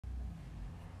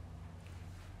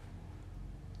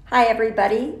Hi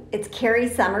everybody, it's Carrie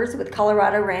Summers with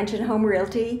Colorado Ranch and Home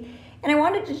Realty, and I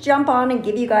wanted to jump on and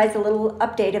give you guys a little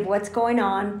update of what's going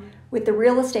on with the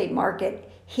real estate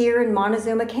market here in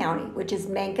Montezuma County, which is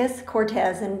Mancos,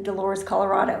 Cortez, and Dolores,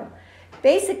 Colorado.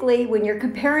 Basically, when you're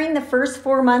comparing the first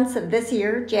 4 months of this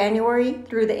year, January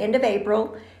through the end of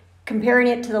April, comparing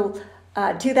it to the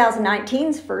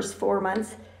 2019's first 4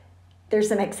 months, there's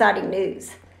some exciting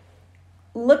news.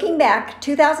 Looking back,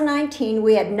 2019,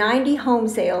 we had 90 home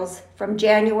sales from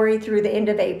January through the end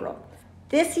of April.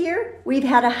 This year, we've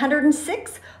had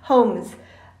 106 homes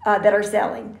that are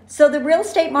selling. So the real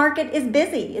estate market is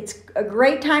busy. It's a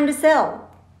great time to sell.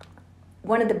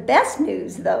 One of the best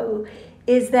news, though,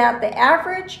 is that the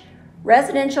average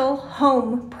residential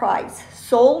home price,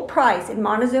 sold price in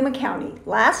Montezuma County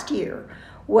last year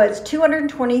was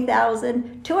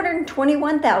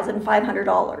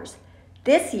 $221,500.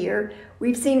 This year,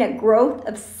 we've seen a growth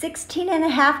of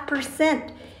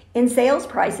 16.5% in sales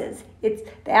prices.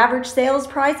 The average sales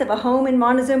price of a home in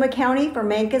Montezuma County for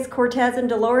Mancos, Cortez, and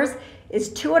Dolores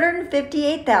is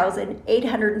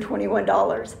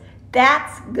 $258,821.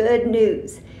 That's good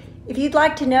news. If you'd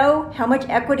like to know how much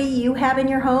equity you have in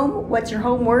your home, what's your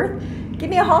home worth,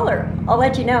 give me a holler. I'll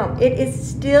let you know. It is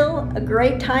still a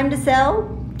great time to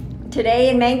sell. Today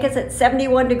in Mancos at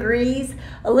 71 degrees,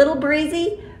 a little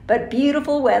breezy, but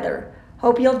beautiful weather.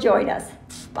 Hope you'll join us.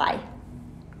 Bye.